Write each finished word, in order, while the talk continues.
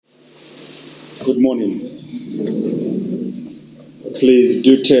Good morning. Please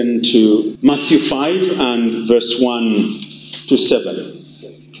do turn to Matthew 5 and verse 1 to 7.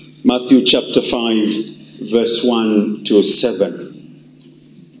 Matthew chapter 5, verse 1 to 7.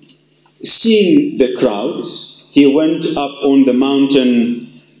 Seeing the crowds, he went up on the mountain,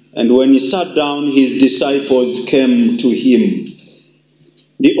 and when he sat down, his disciples came to him.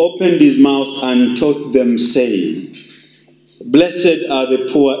 He opened his mouth and taught them, saying, Blessed are the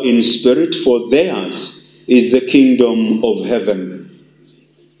poor in spirit, for theirs is the kingdom of heaven.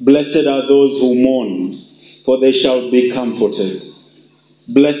 Blessed are those who mourn, for they shall be comforted.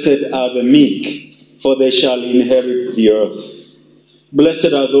 Blessed are the meek, for they shall inherit the earth.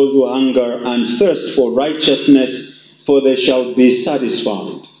 Blessed are those who hunger and thirst for righteousness, for they shall be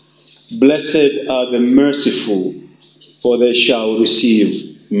satisfied. Blessed are the merciful, for they shall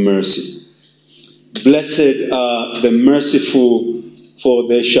receive mercy. Blessed are the merciful, for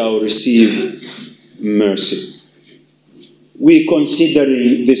they shall receive mercy. We're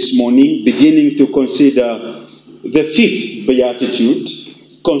considering this morning, beginning to consider the fifth beatitude,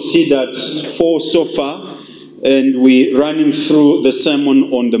 considered 4 so far, and we're running through the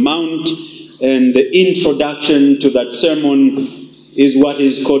Sermon on the Mount, and the introduction to that sermon is what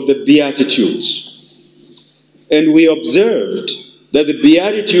is called the Beatitudes. And we observed that the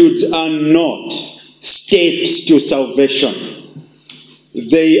Beatitudes are not steps to salvation.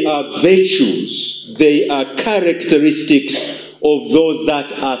 They are virtues. They are characteristics of those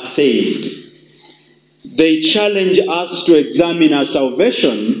that are saved. They challenge us to examine our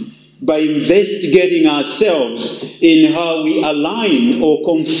salvation by investigating ourselves in how we align or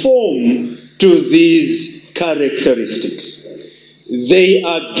conform to these characteristics. They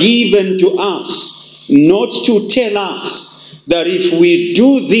are given to us not to tell us that if we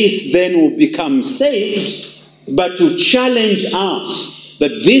do this, then we'll become saved, but to challenge us that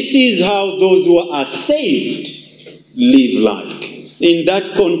this is how those who are saved live like. In that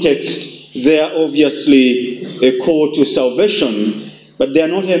context, they are obviously a call to salvation, but they are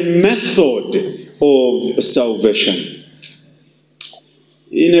not a method of salvation.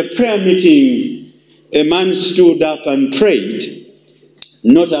 In a prayer meeting, a man stood up and prayed.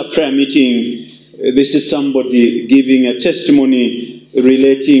 Not a prayer meeting. This is somebody giving a testimony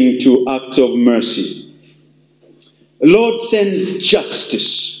relating to acts of mercy. Lord, send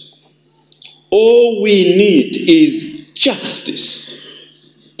justice. All we need is justice.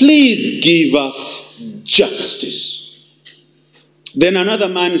 Please give us justice. Then another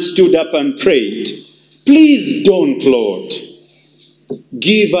man stood up and prayed, Please don't, Lord.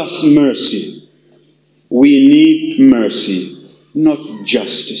 Give us mercy. We need mercy, not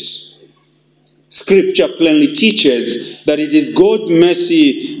justice. Scripture plainly teaches that it is God's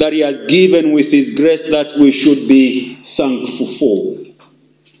mercy that he has given with his grace that we should be thankful for.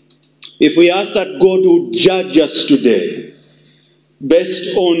 If we ask that God would judge us today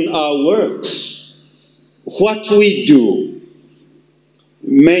based on our works, what we do,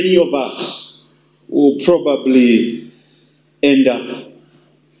 many of us will probably end up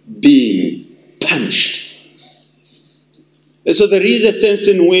being punished. So there is a sense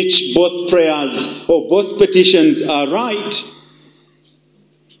in which both prayers or both petitions are right.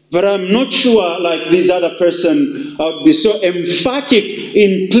 But I'm not sure, like this other person, I would be so emphatic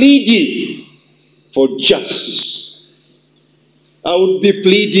in pleading for justice. I would be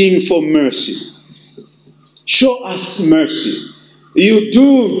pleading for mercy. Show us mercy. You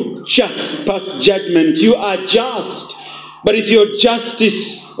do just pass judgment. You are just. But if your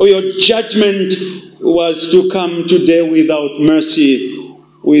justice or your judgment was to come today without mercy,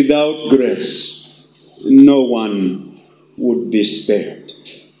 without grace, no one would be spared.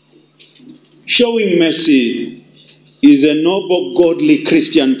 Showing mercy is a noble, godly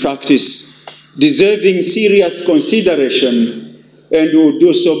Christian practice, deserving serious consideration, and will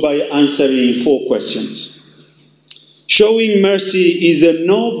do so by answering 4 questions. Showing mercy is a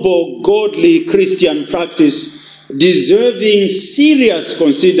noble, godly Christian practice, deserving serious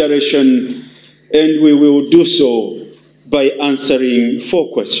consideration, and we will do so by answering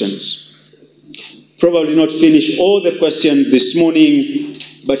 4 questions. Probably not finish all the questions this morning,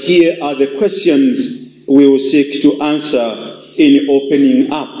 but here are the questions we will seek to answer in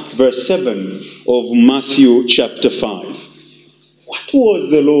opening up verse 7 of Matthew chapter 5. What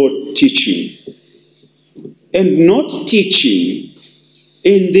was the Lord teaching and not teaching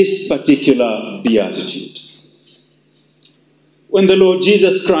in this particular beatitude? When the Lord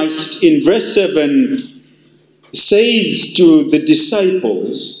Jesus Christ in verse 7 says to the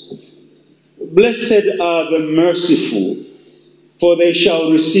disciples, Blessed are the merciful, for they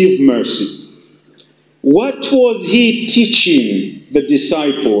shall receive mercy. What was he teaching the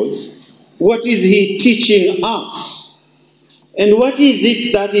disciples What is he teaching us? And what is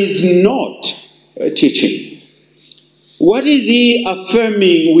it that is not teaching? What is he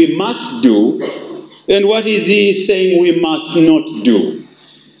affirming we must do? And what is he saying we must not do?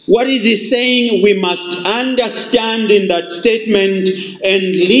 What is he saying we must understand in that statement and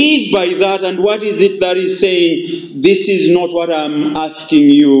live by that? And what is it that he's saying, this is not what I'm asking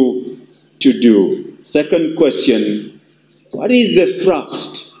you to do? Second question, what is the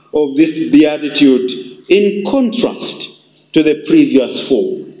thrust of this beatitude in contrast to the previous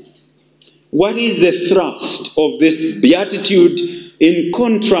four? What is the thrust of this beatitude in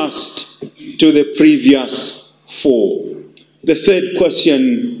contrast to the previous four? The third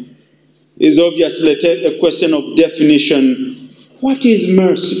question is obviously a question of definition. What is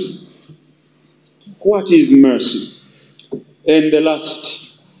mercy? What is mercy? And the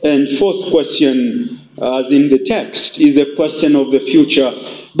last and fourth question, as in the text, is a question of the future,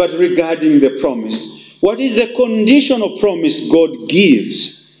 but regarding the promise. What is the conditional promise God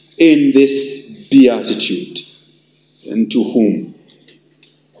gives in this beatitude? And to whom?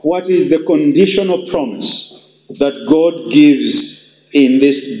 What is the conditional promise that God gives in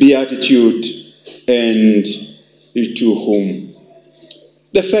this beatitude, and to whom?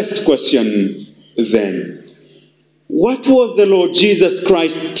 The first question then, what was the Lord Jesus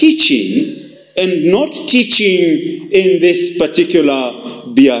Christ teaching and not teaching in this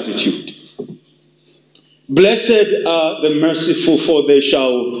particular beatitude? Blessed are the merciful, for they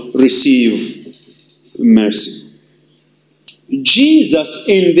shall receive mercy. Jesus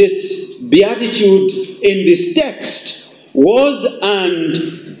in this beatitude, in this text, was and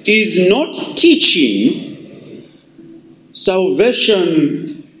is not teaching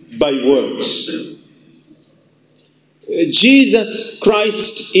salvation by works. Jesus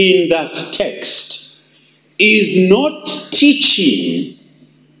Christ in that text is not teaching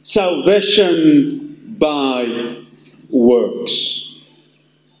salvation by works.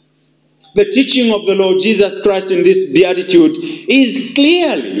 The teaching of the Lord Jesus Christ in this beatitude is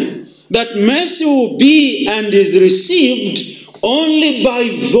clearly that mercy will be and is received only by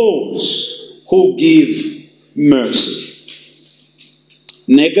those who give mercy.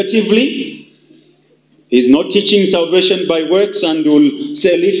 Negatively, he's not teaching salvation by works, and we'll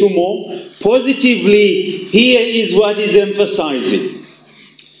say a little more. Positively, here is what he's emphasizing.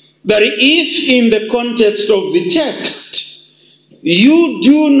 That if in the context of the text, you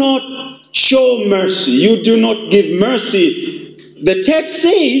do not show mercy, you do not give mercy, the text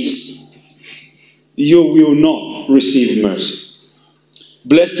says you will not receive mercy.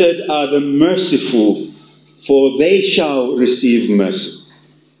 Blessed are the merciful, for they shall receive mercy.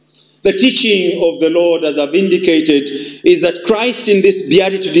 The teaching of the Lord, as I've indicated, is that Christ in this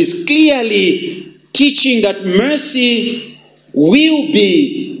beatitude is clearly teaching that mercy will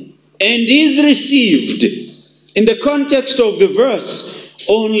be and is received in the context of the verse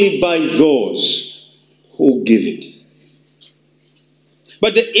only by those who give it.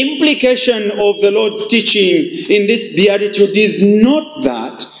 But the implication of the Lord's teaching in this beatitude is not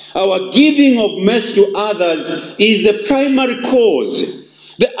that our giving of mercy to others is the primary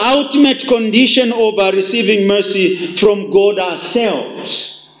cause, the ultimate condition of our receiving mercy from God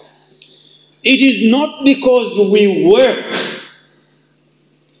ourselves. It is not because we work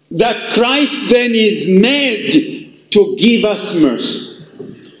that Christ then is made to give us mercy.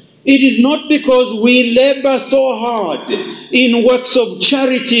 It is not because we labor so hard in works of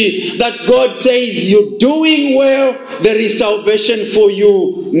charity that God says, you're doing well, there is salvation for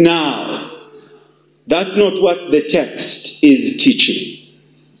you now. That's not what the text is teaching.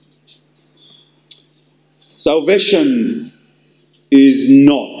 Salvation is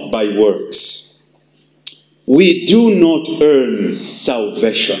not by works. We do not earn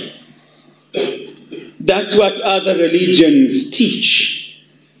salvation. That's what other religions teach.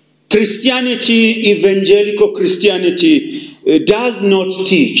 Christianity, evangelical Christianity, does not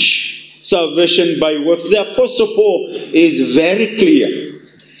teach salvation by works. The Apostle Paul is very clear.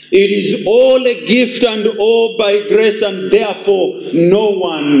 It is all a gift and all by grace, and therefore no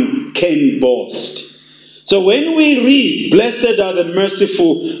one can boast. So when we read, blessed are the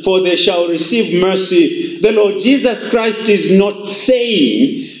merciful, for they shall receive mercy, the Lord Jesus Christ is not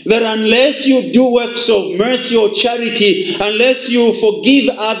saying that unless you do works of mercy or charity, unless you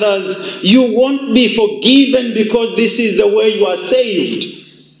forgive others, you won't be forgiven because this is the way you are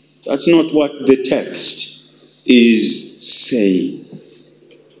saved. That's not what the text is saying.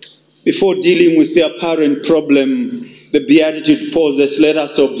 Before dealing with the apparent problem, the Beatitude poses, let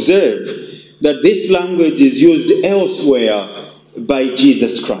us observe that this language is used elsewhere by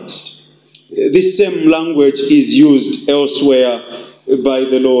Jesus Christ. This same language is used elsewhere by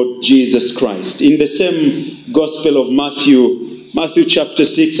the Lord Jesus Christ. In the same Gospel of Matthew chapter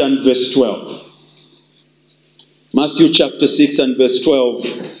 6 and verse 12. Matthew chapter 6 and verse 12.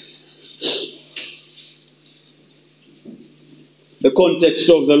 The context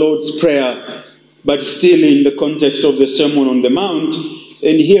of the Lord's Prayer, but still in the context of the Sermon on the Mount.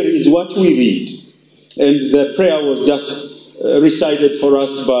 And here is what we read. And the prayer was just recited for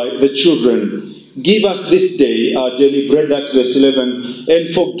us by the children. Give us this day our daily bread, that's verse 11, and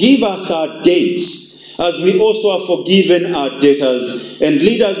forgive us our debts, as we also have forgiven our debtors, and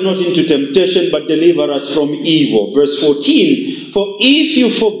lead us not into temptation, but deliver us from evil. Verse 14, for if you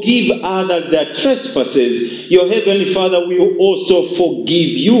forgive others their trespasses, your heavenly Father will also forgive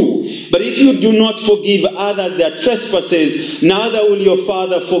you. But if you do not forgive others their trespasses, neither will your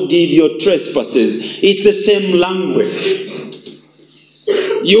Father forgive your trespasses. It's the same language.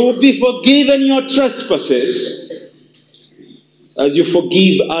 You will be forgiven your trespasses as you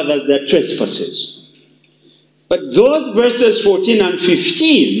forgive others their trespasses. But those verses 14 and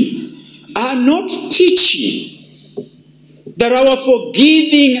 15 are not teaching that our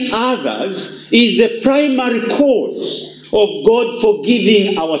forgiving others is the primary cause of God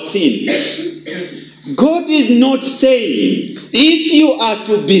forgiving our sins. God is not saying, if you are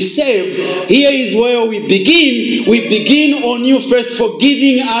to be saved, here is where we begin. We begin on you first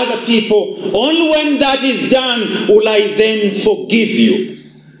forgiving other people. Only when that is done will I then forgive you.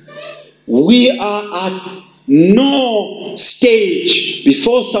 We are at no stage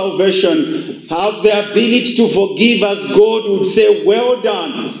before salvation have the ability to forgive us. God would say, well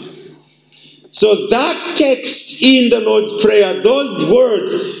done. So that text in the Lord's Prayer, those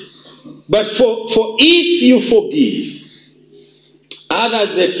words, but for if you forgive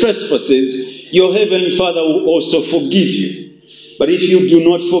others their trespasses, your heavenly Father will also forgive you. But if you do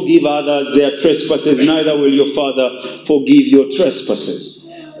not forgive others their trespasses, neither will your Father forgive your trespasses.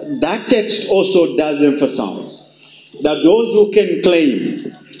 That text also does emphasize that those who can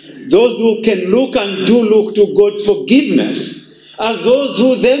claim, those who can look and do look to God's forgiveness, are those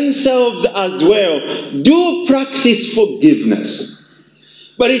who themselves as well do practice forgiveness.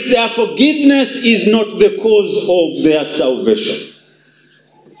 But if their forgiveness is not the cause of their salvation.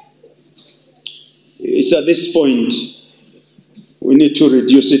 It's at this point we need to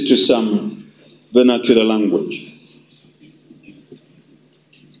reduce it to some vernacular language.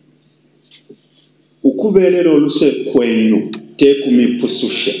 Ukubeerera oluse kwenu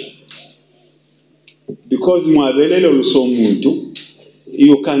tekumipususha. Because mwabeerera oluse omuntu,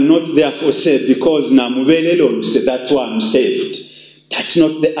 you cannot therefore say, because namubeerera oluse, that's why I'm saved. That's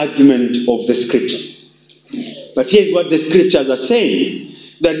not the argument of the scriptures. But here's what the scriptures are saying,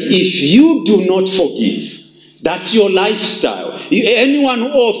 that if you do not forgive, that's your lifestyle. Anyone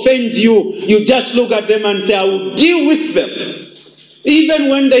who offends you, you just look at them and say, I will deal with them. Even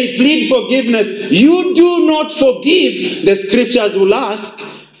when they plead forgiveness, you do not forgive. The scriptures will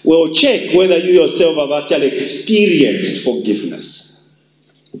ask, well, check whether you yourself have actually experienced forgiveness.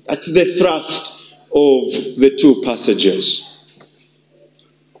 That's the thrust of the two passages.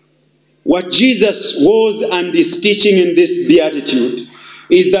 What Jesus was and is teaching in this beatitude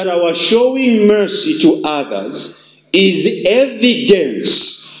is that our showing mercy to others is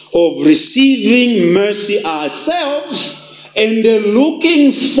evidence of receiving mercy ourselves and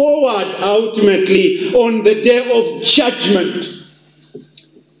looking forward ultimately on the day of judgment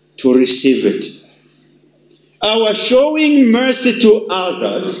to receive it. Our showing mercy to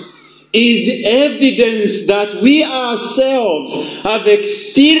others is evidence that we ourselves have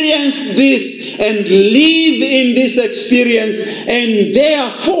experienced this and live in this experience, and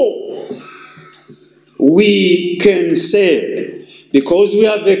therefore we can say, because we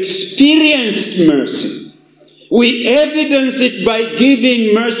have experienced mercy, we evidence it by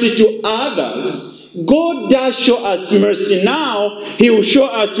giving mercy to others. God does show us mercy now. He will show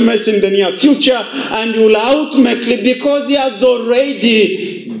us mercy in the near future, and will ultimately, because He has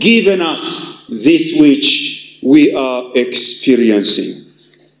already given us this which we are experiencing.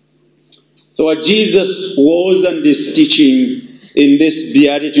 So what Jesus was and is teaching in this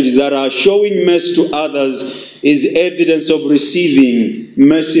beatitude is that our showing mercy to others is evidence of receiving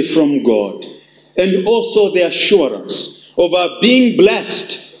mercy from God, and also the assurance of our being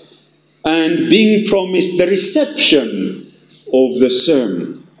blessed and being promised the reception of the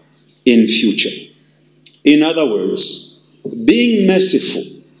sermon in future. In other words, being merciful,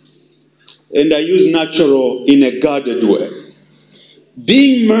 and I use natural in a guarded way,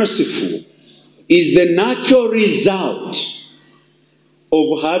 being merciful is the natural result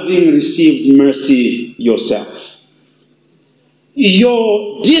of having received mercy yourself.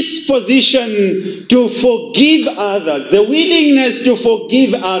 your disposition to forgive others, the willingness to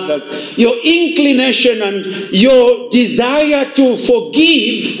forgive others, your inclination and your desire to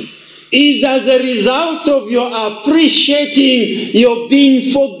forgive is as a result of your appreciating your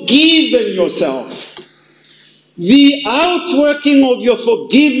being forgiven yourself. The outworking of your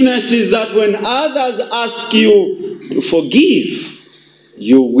forgiveness is that when others ask you to forgive,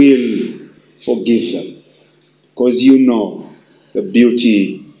 you will forgive them because you know the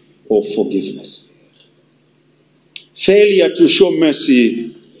beauty of forgiveness. Failure to show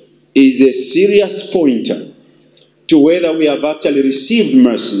mercy is a serious pointer to whether we have actually received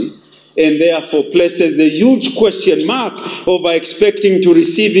mercy, and therefore places a huge question mark over expecting to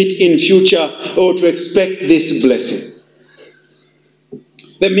receive it in future or to expect this blessing.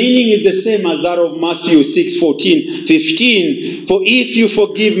 The meaning is the same as that of Matthew 6:14-15. For if you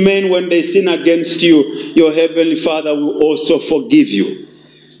forgive men when they sin against you, your heavenly Father will also forgive you.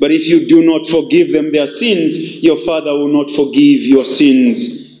 But if you do not forgive them their sins, your Father will not forgive your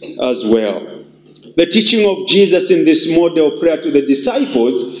sins as well. The teaching of Jesus in this model prayer to the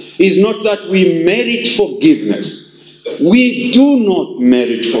disciples is not that we merit forgiveness. We do not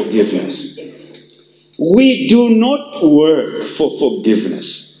merit forgiveness. We do not work for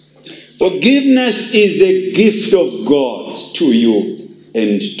forgiveness. Forgiveness is a gift of God to you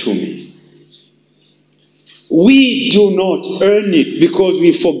and to me. We do not earn it because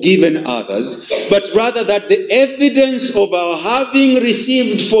we've forgiven others, but rather that the evidence of our having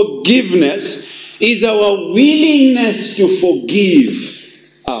received forgiveness is our willingness to forgive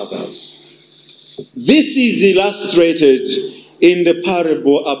others. This is illustrated in the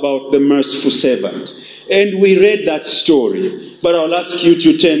parable about the merciful servant. And we read that story. But I'll ask you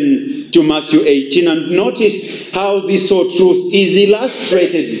to turn to Matthew 18 and notice how this whole truth is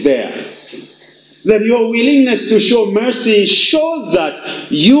illustrated there. That your willingness to show mercy shows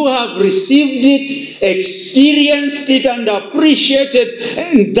that you have received it, experienced it, and appreciated,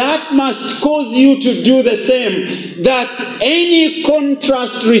 and that must cause you to do the same. That any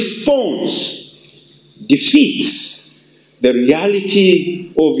contrast response defeats the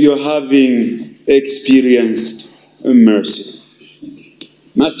reality of your having experienced mercy.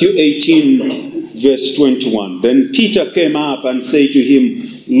 Matthew 18, verse 21. Then Peter came up and said to him,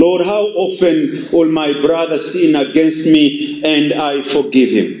 Lord, how often will my brother sin against me and I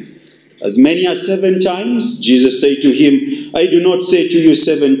forgive him? As many as 7 times? Jesus said to him, I do not say to you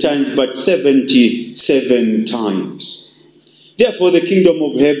 7 times, but 77 times. Therefore the kingdom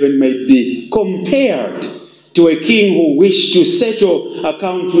of heaven may be compared to a king who wished to settle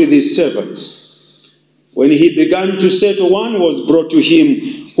account with his servants. When he began to settle, one was brought to him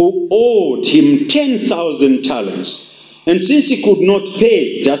who owed him 10,000 talents. And since he could not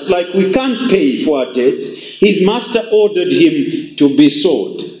pay, just like we can't pay for our debts, his master ordered him to be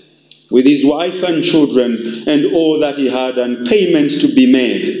sold, with his wife and children and all that he had, and payment to be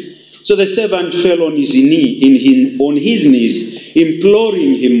made. So the servant fell on his knees,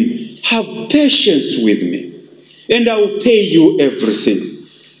 imploring him, have patience with me, and I will pay you everything.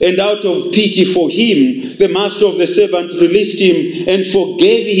 And out of pity for him, the master of the servant released him and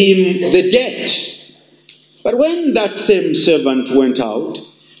forgave him the debt. But when that same servant went out,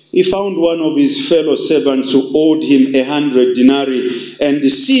 he found one of his fellow servants who owed him 100 denarii,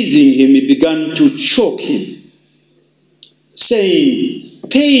 and seizing him, he began to choke him, saying,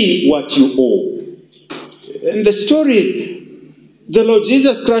 pay what you owe. In the story, the Lord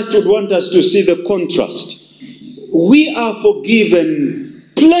Jesus Christ would want us to see the contrast. We are forgiven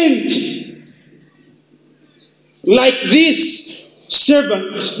plenty. Like this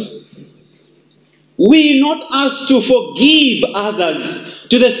servant, we not asked to forgive others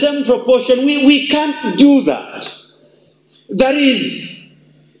to the same proportion. We can't do that. That is,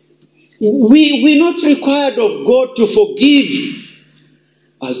 we're not required of God to forgive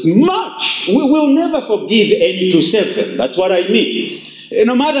as much. We will never forgive any to save them. That's what I mean. And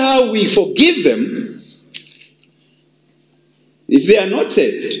no matter how we forgive them, if they are not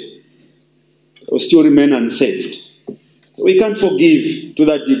saved, they will still remain unsaved. So we can't forgive to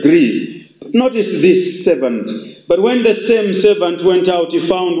that degree. Notice this servant. But when the same servant went out, he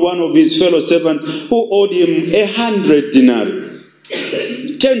found one of his fellow servants who owed him 100 denarii.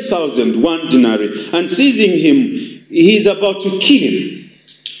 10,000, 1 denarii. And seizing him, he is about to kill him.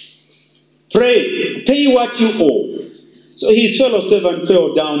 Pray, pay what you owe. So his fellow servant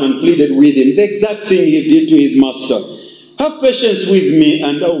fell down and pleaded with him, the exact thing he did to his master. Have patience with me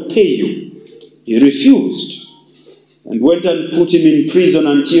and I will pay you. He refused and went and put him in prison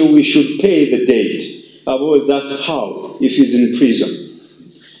until we should pay the debt. I've always asked how, if he's in prison.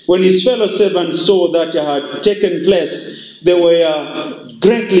 When his fellow servants saw that it had taken place, they were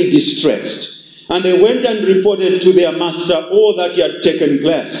greatly distressed. And they went and reported to their master all that had taken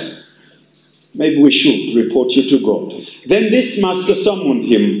place. Maybe we should report you to God. Then this master summoned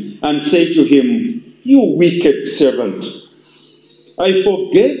him and said to him, "You wicked servant, I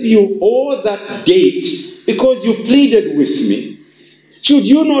forgave you all that debt because you pleaded with me. Should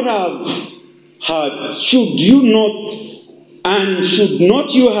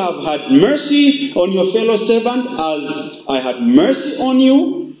not you have had mercy on your fellow servant as I had mercy on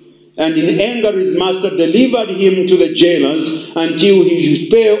you?" And in anger his master delivered him to the jailers until he should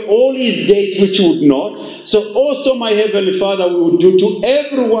pay all his debt, which would not. So also my heavenly Father will do to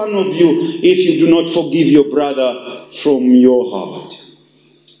every one of you if you do not forgive your brother from your heart.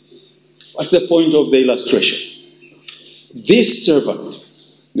 What's the point of the illustration? This servant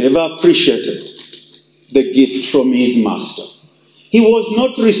never appreciated the gift from his master. He was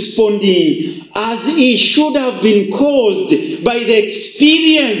not responding as he should have been caused by the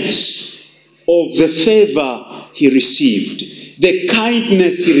experience of the favor he received, the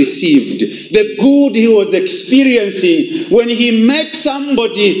kindness he received, the good he was experiencing. When he met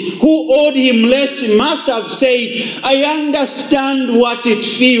somebody who owed him less, he must have said, "I understand what it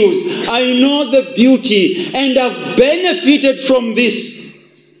feels. I know the beauty, and I've benefited from this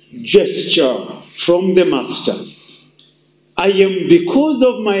gesture from the master. I am, because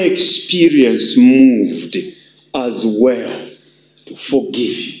of my experience, moved as well to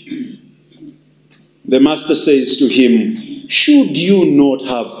forgive you." The master says to him, "Should you not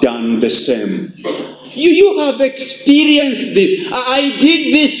have done the same? You have experienced this. I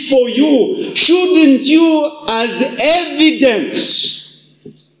did this for you. Shouldn't you, as evidence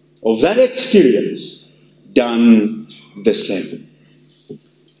of that experience, done the same?"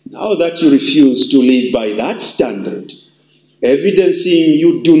 Now that you refuse to live by that standard, evidencing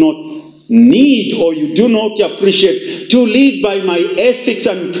you do not need or you do not appreciate to live by my ethics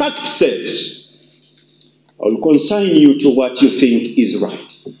and practices, I will consign you to what you think is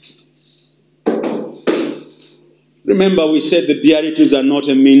right. Remember, we said the Beatitudes are not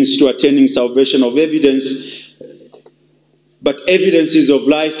a means to attaining salvation of evidence, but evidences of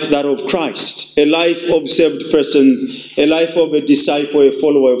life that of Christ, a life of saved persons, a life of a disciple, a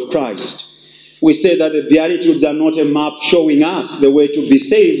follower of Christ. We say that the Beatitudes are not a map showing us the way to be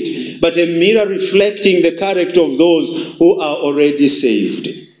saved, but a mirror reflecting the character of those who are already saved.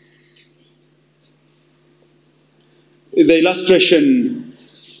 The illustration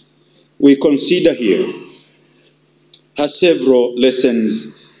we consider here has several lessons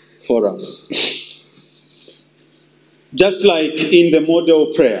for us. Just like in the model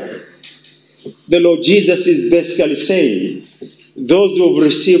prayer, the Lord Jesus is basically saying, those who have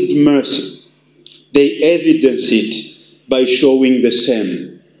received mercy, they evidence it by showing the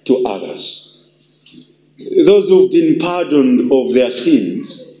same to others. Those who have been pardoned of their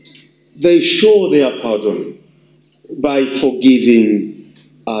sins, they show their pardon by forgiving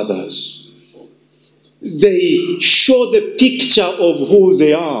others. They show the picture of who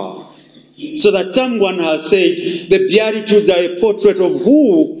they are. So that someone has said the Beatitudes are a portrait of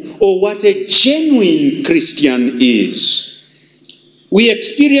who or what a genuine Christian is. We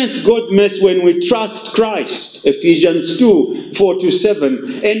experience God's mercy when we trust Christ, Ephesians 2, 4-7.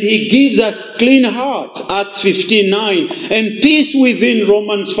 And he gives us clean hearts, Acts 15:9. And peace within,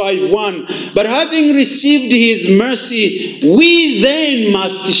 Romans 5:1. But having received his mercy, we then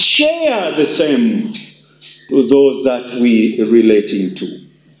must share the same to those that we are relating to.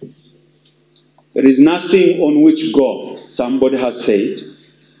 There is nothing on which God, somebody has said,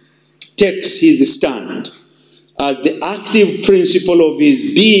 takes his stand as the active principle of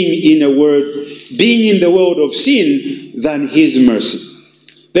his being in the world of sin than his mercy.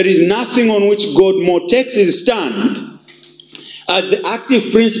 There is nothing on which God more takes his stand as the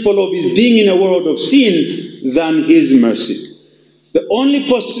active principle of his being in a world of sin than his mercy. The only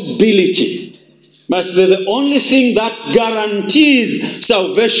possibility, the only thing that guarantees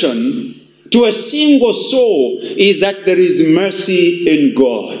salvation to a single soul is that there is mercy in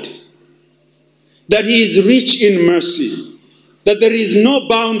God. That he is rich in mercy. That there is no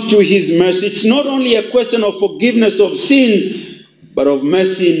bound to his mercy. It's not only a question of forgiveness of sins, but of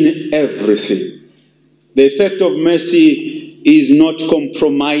mercy in everything. The effect of mercy is not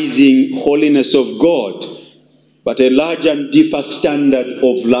compromising holiness of God, but a larger and deeper standard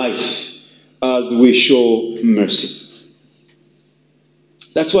of life as we show mercy.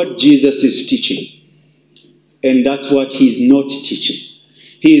 That's what Jesus is teaching. And that's what he's not teaching.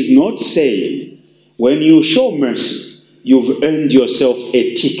 He is not saying, when you show mercy, you've earned yourself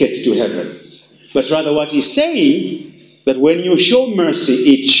a ticket to heaven. But rather what he's saying, that when you show mercy,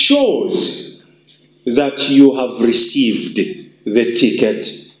 it shows that you have received the ticket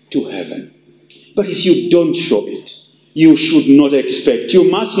to heaven. But if you don't show it, you should not expect.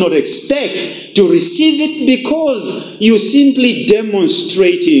 You must not expect to receive it because you're simply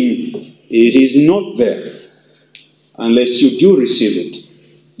demonstrating it is not there. Unless you do receive it,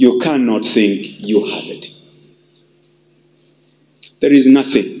 you cannot think you have it. There is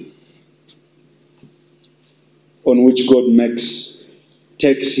nothing on which God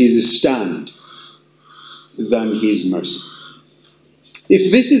takes his stand than his mercy.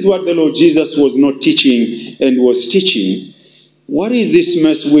 If this is what the Lord Jesus was not teaching and was teaching, what is this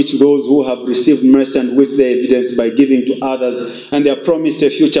mercy which those who have received mercy and which they evidence by giving to others and they are promised a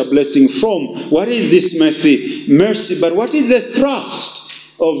future blessing from? What is this mercy? But what is the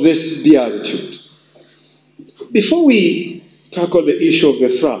thrust of this beatitude? Before we tackle the issue of the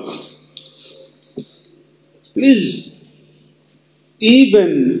thrust, please,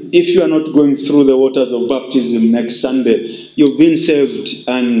 even if you are not going through the waters of baptism next Sunday, you've been saved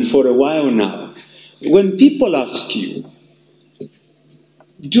and for a while now. When people ask you,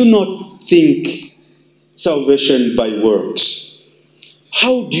 do not think salvation by works.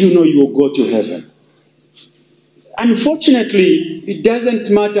 How do you know you will go to heaven? Unfortunately, it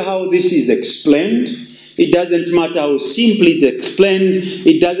doesn't matter how this is explained. It doesn't matter how simply it's explained.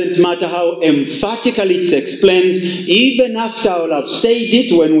 It doesn't matter how emphatically it's explained. Even after I will have said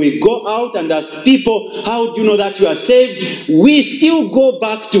it, when we go out and ask people, how do you know that you are saved? We still go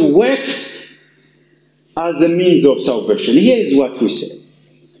back to works as a means of salvation. Here is what we say.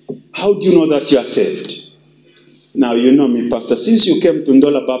 How do you know that you are saved? Now, you know me, Pastor. Since you came to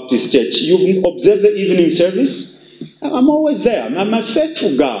Ndola Baptist Church, you've observed the evening service. I'm always there. I'm a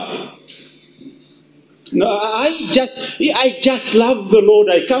faithful guy. No, I just love the Lord.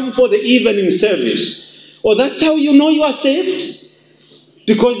 I come for the evening service. Oh, that's how you know you are saved?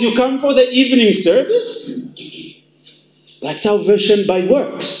 Because you come for the evening service? That's salvation by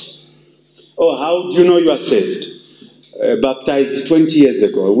works. Oh, how do you know you are saved? Baptized 20 years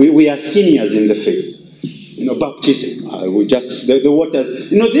ago. We are seniors in the faith. You know, baptism. The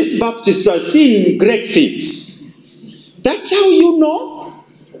waters. You know, these Baptists are seeing great things. That's how you know.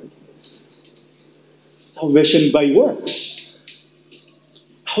 Salvation by works.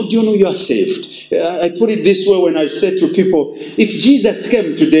 How do you know you are saved? I put it this way when I said to people, if Jesus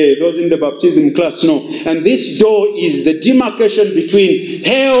came today, those in the baptism class know, and this door is the demarcation between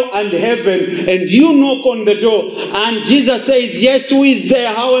hell and heaven, and you knock on the door, and Jesus says, yes, who is there?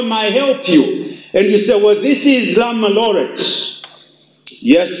 How am I help you? And you say, well, this is Lama Lawrence.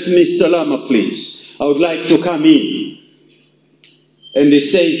 Yes, Mr. Lama, please. I would like to come in. And he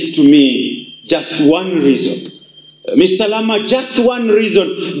says to me, just one reason. Mr. Lama, just one reason.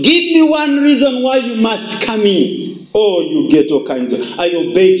 Give me one reason why you must come in. Oh, you get all kinds of... I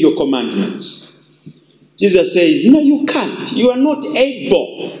obeyed your commandments. Jesus says, no, you can't. You are not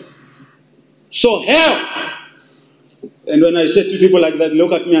able. So help. And when I said to people like that,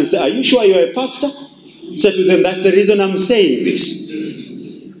 look at me and say, are you sure you're a pastor? I said to them, that's the reason I'm saying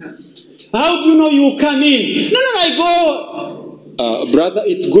this. How do you know you will come in? No, I go... brother,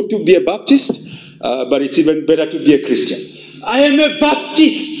 it's good to be a Baptist, but it's even better to be a Christian. I am a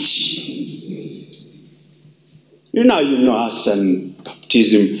Baptist. You know us and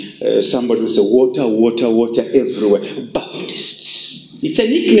baptism. Somebody will say, water everywhere. Baptists. It's a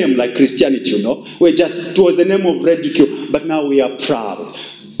nickname like Christianity, you know. It was the name of ridicule, but now we are proud.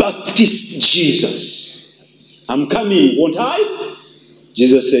 Baptist Jesus. I'm coming, won't I?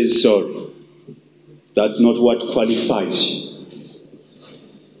 Jesus says, sorry. That's not what qualifies you.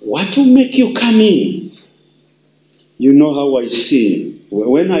 What will make you come in? You know how I sing.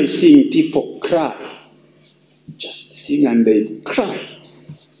 When I sing, people cry. Just sing and they cry.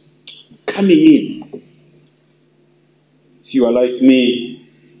 Coming in. If you are like me,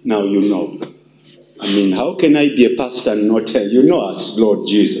 now you know. I mean, how can I be a pastor and not tell? You know us, Lord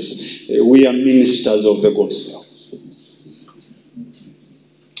Jesus. We are ministers of the gospel.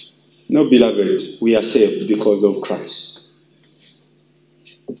 No, beloved, we are saved because of Christ.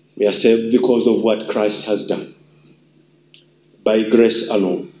 We are saved because of what Christ has done. By grace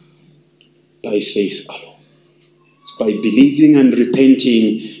alone. By faith alone. It's by believing and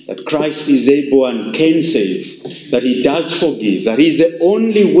repenting that Christ is able and can save. That he does forgive. That he is the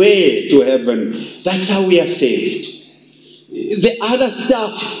only way to heaven. That's how we are saved. The other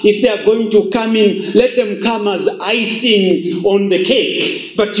stuff, if they are going to come in, let them come as icings on the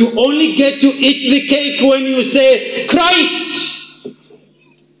cake. But you only get to eat the cake when you say, Christ!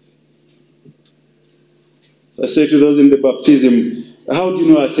 So I said to those in the baptism, how do you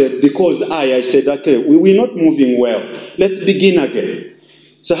know? I said, because I said, okay, we're not moving well. Let's begin again.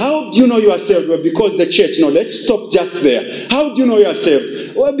 So how do you know you are saved? Well, because the church. No, let's stop just there. How do you know you are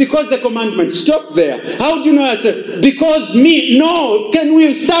saved? Well, because the commandment. Stop there. How do you know you are saved? Because me. No, can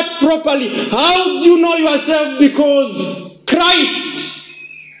we start properly? How do you know you are saved? Because Christ.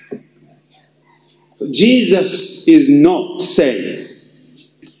 So Jesus is not saying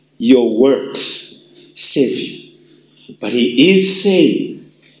your works save you. But he is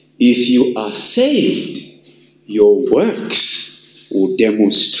saying if you are saved, your works will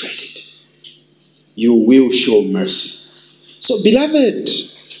demonstrate it. You will show mercy. So, beloved,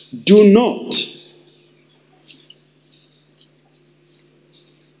 do not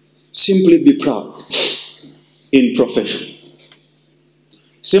simply be proud in profession.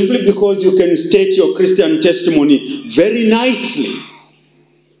 Simply because you can state your Christian testimony very nicely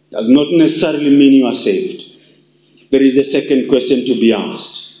does not necessarily mean you are saved. There is a second question to be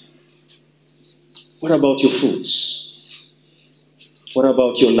asked. What about your fruits? What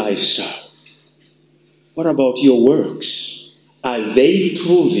about your lifestyle? What about your works? Are they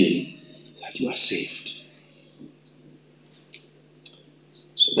proving that you are saved?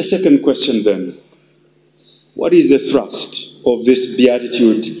 So the second question then, what is the thrust of this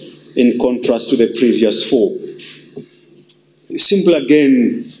beatitude in contrast to the previous four? Simple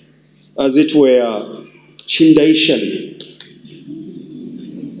again, as it were, shindaishali.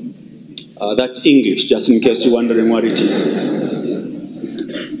 That's English, just in case you're wondering what it is.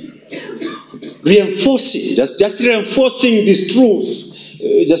 Reinforcing, just reinforcing this truth.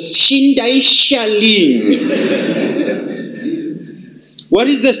 Just shindaishaling. What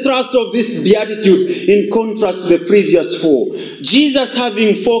is the thrust of this beatitude in contrast to the previous four? Jesus,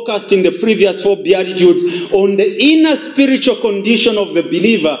 having focused in the previous four beatitudes on the inner spiritual condition of the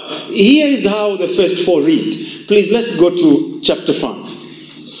believer, here is how the first four read. Please, let's go to chapter 5.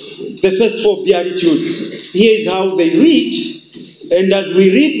 The first four beatitudes, here is how they read. And as we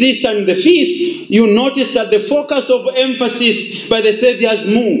read this and the fifth, you notice that the focus of emphasis by the Savior has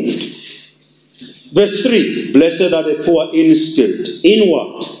moved. Verse 3, blessed are the poor in spirit.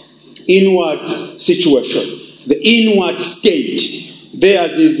 Inward situation. The inward state.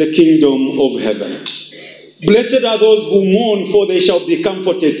 Theirs is the kingdom of heaven. Blessed are those who mourn, for they shall be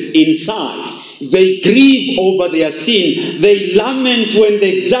comforted inside. They grieve over their sin. They lament when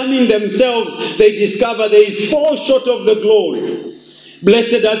they examine themselves. They discover they fall short of the glory.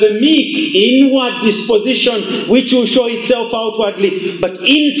 Blessed are the meek, inward disposition, which will show itself outwardly, but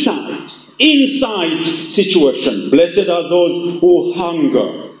inside situation. Blessed are those who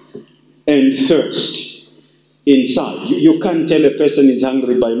hunger and thirst inside. You can't tell a person is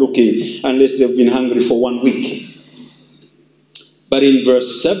hungry by looking unless they've been hungry for 1 week. But in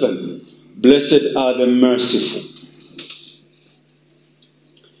verse 7, blessed are the merciful.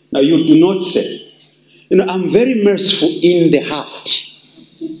 Now you do not say, I'm very merciful in the heart.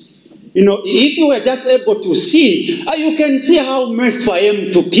 If you were just able to see, you can see how merciful I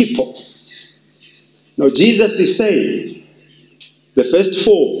am to people. Now, Jesus is saying, the first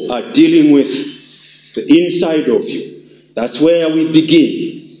four are dealing with the inside of you. That's where we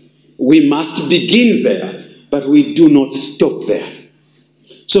begin. We must begin there, but we do not stop there.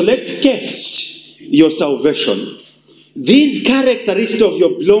 So let's test your salvation. These characteristics of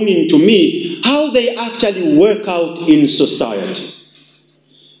your belonging to me, how they actually work out in society.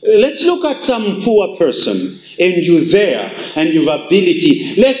 Let's look at some poor person and you're there and you have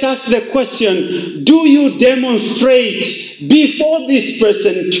ability. Let's ask the question, do you demonstrate before this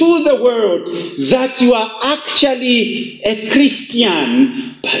person to the world that you are actually a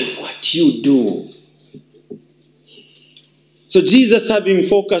Christian by what you do? So Jesus, having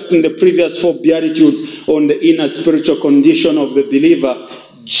focused in the previous four beatitudes on the inner spiritual condition of the believer,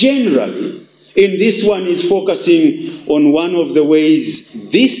 generally, in this one is focusing on one of the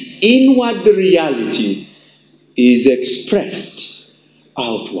ways this inward reality is expressed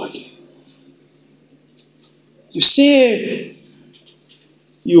outwardly. You say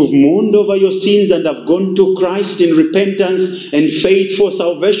you've mourned over your sins and have gone to Christ in repentance and faith for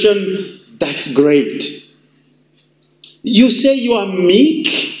salvation. That's great. You say you are meek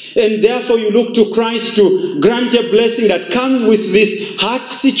and therefore you look to Christ to grant a blessing that comes with this heart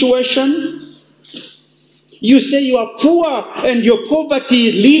situation. You say you are poor and your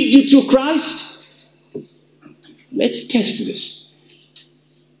poverty leads you to Christ. Let's test this.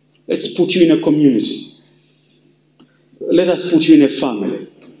 Let's put you in a community. Let us put you in a family.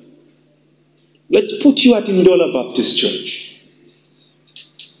 Let's put you at Ndola Baptist Church.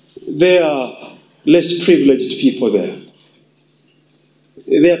 There are less privileged people there.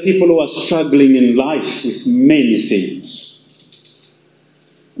 There are people who are struggling in life with many things.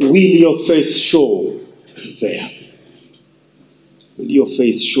 Will your faith show there? Your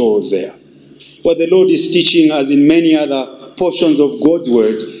faith show there. What the Lord is teaching, as in many other portions of God's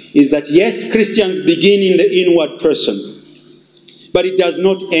word, is that yes, Christians begin in the inward person, but it does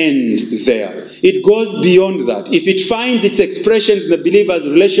not end there. It goes beyond that. If it finds its expressions in the believer's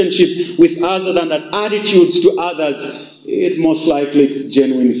relationship with others and attitudes to others, it most likely is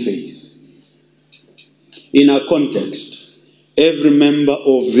genuine faith. In our context, every member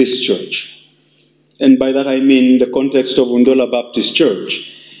of this church, and by that I mean the context of Undola Baptist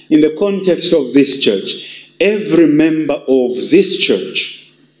Church, in the context of this church, every member of this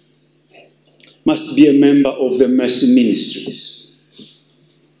church must be a member of the Mercy Ministries.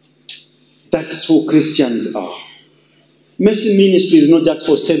 That's who Christians are. Mercy Ministry is not just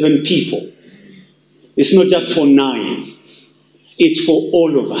for 7 people. It's not just for 9. It's for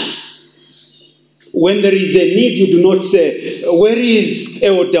all of us. When there is a need, you do not say, where is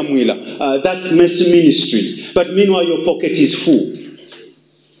Elder Mwila? That's Mercy Ministries. But meanwhile, your pocket is full.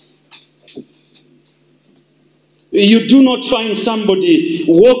 You do not find somebody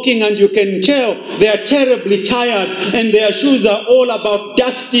walking and you can tell they are terribly tired and their shoes are all about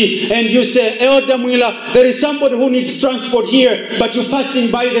dusty, and you say, Elder Mwila, there is somebody who needs transport here, but you're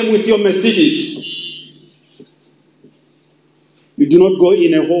passing by them with your Mercedes. You do not go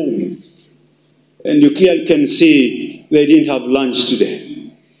in a home and you clearly can see they didn't have lunch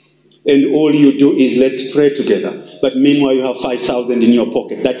today. And all you do is let's pray together. But meanwhile you have 5,000 in your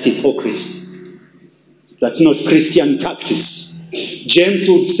pocket. That's hypocrisy. That's not Christian practice. James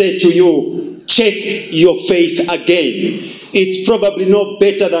would say to you, check your faith again. It's probably no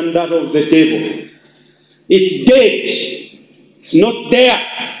better than that of the devil. It's dead. It's not there.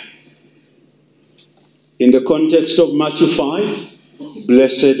 In the context of Matthew 5,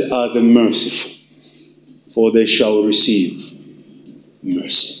 blessed are the merciful, for they shall receive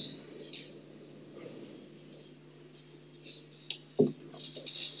mercy.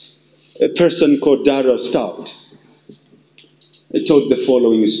 A person called Darrell Stout told the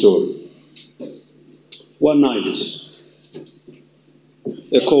following story. One night,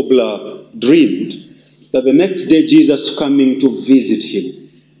 a cobbler dreamed that the next day Jesus was coming to visit him.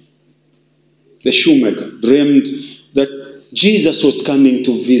 The shoemaker dreamed that Jesus was coming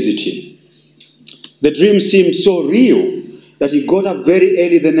to visit him. The dream seemed so real that he got up very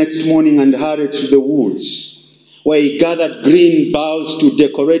early the next morning and hurried to the woods, where he gathered green boughs to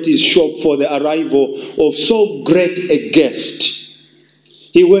decorate his shop for the arrival of so great a guest.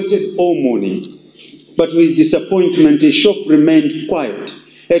 He waited all morning, but to his disappointment, his shop remained quiet,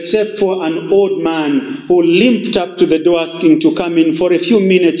 except for an old man who limped up to the door asking to come in for a few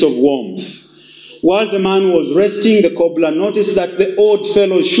minutes of warmth. While the man was resting, the cobbler noticed that the old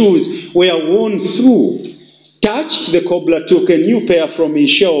fellow's shoes were worn through. Touched, the cobbler took a new pair from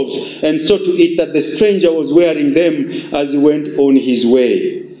his shelves and saw to it that the stranger was wearing them as he went on his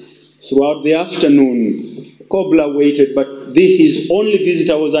way. Throughout the afternoon, the cobbler waited, but his only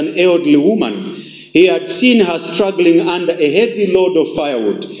visitor was an elderly woman. He had seen her struggling under a heavy load of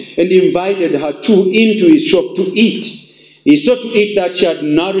firewood and invited her too into his shop to eat. He saw to it that she had a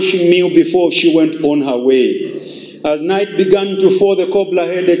nourishing meal before she went on her way. As night began to fall, the cobbler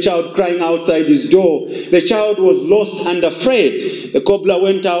heard a child crying outside his door. The child was lost and afraid. The cobbler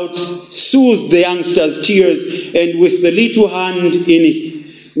went out, soothed the youngster's tears, and with the little hand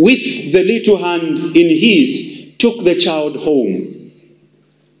in his, took the child home.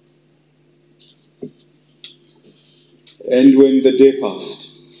 And when the day passed,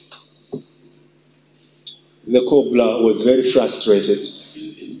 the cobbler was very frustrated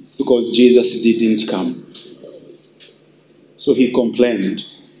because Jesus didn't come. So he complained,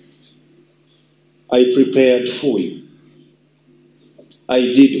 I prepared for you. I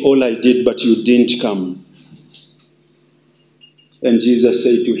did all I did, but you didn't come. And Jesus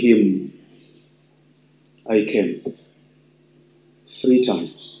said to him, I came 3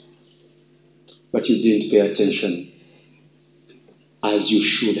 times, but you didn't pay attention as you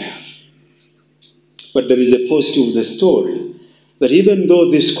should have. But there is a positive of the story, that even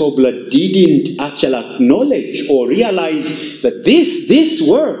though this cobbler didn't actually acknowledge or realize that this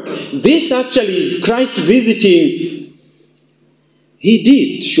work, this actually is Christ visiting, he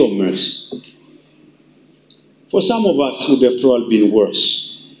did show mercy. For some of us would have probably been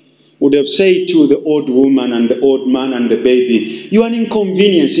worse. Would have said to the old woman and the old man and the baby, you are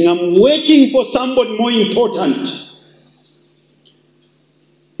inconveniencing, I'm waiting for somebody more important.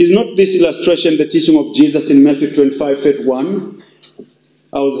 Is not this illustration the teaching of Jesus in Matthew 25:1?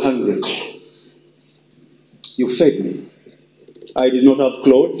 I was hungry. You fed me. I did not have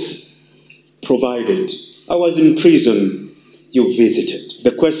clothes. Provided. I was in prison. You visited.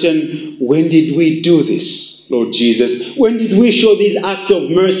 The question, when did we do this, Lord Jesus? When did we show these acts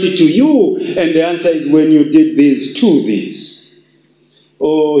of mercy to you? And the answer is when you did this to these.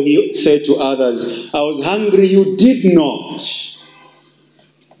 Oh, he said to others, I was hungry, you did not.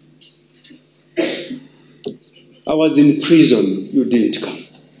 I was in prison, you didn't come.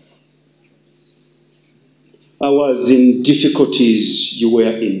 I was in difficulties, you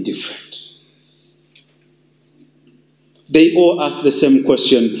were indifferent. They all asked the same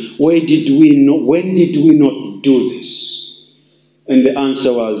question, when did we not do this? And the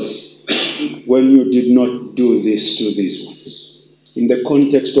answer was, when you did not do this to these ones. In the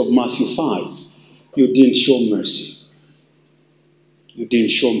context of Matthew 5, you didn't show mercy. You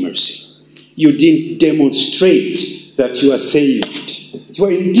didn't show mercy. You didn't demonstrate that you are saved. You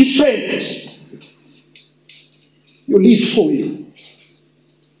are indifferent. You live for you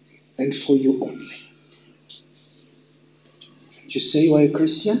and for you only. You say you are a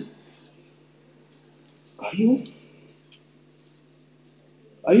Christian? Are you?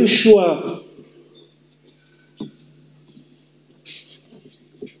 Are you sure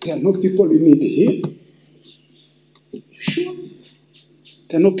there are no people in need here? Are you sure?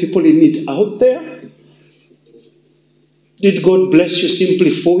 There are no people in need out there? Did God bless you simply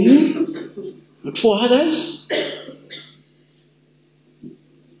for you, not for others?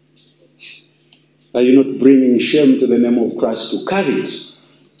 Are you not bringing shame to the name of Christ to carry it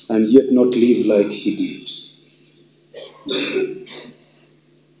and yet not live like he did?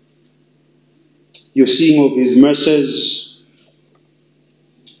 You sing of his mercies,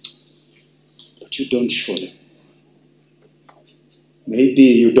 but you don't show them. Maybe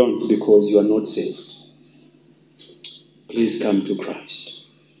you don't because you are not saved. Please come to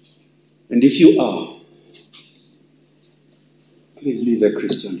Christ. And if you are, please live a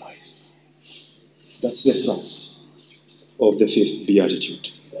Christian life. That's the thrust of the fifth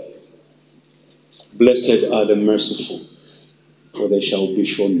beatitude. Blessed are the merciful, for they shall be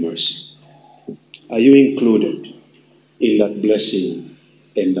shown mercy. Are you included in that blessing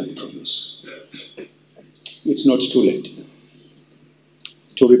and that promise? It's not too late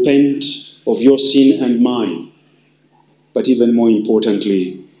to repent of your sin and mine, but even more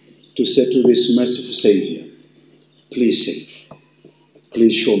importantly, to say to this merciful Savior, please save,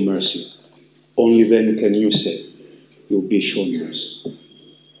 please show mercy. Only then can you say, you'll be shown mercy.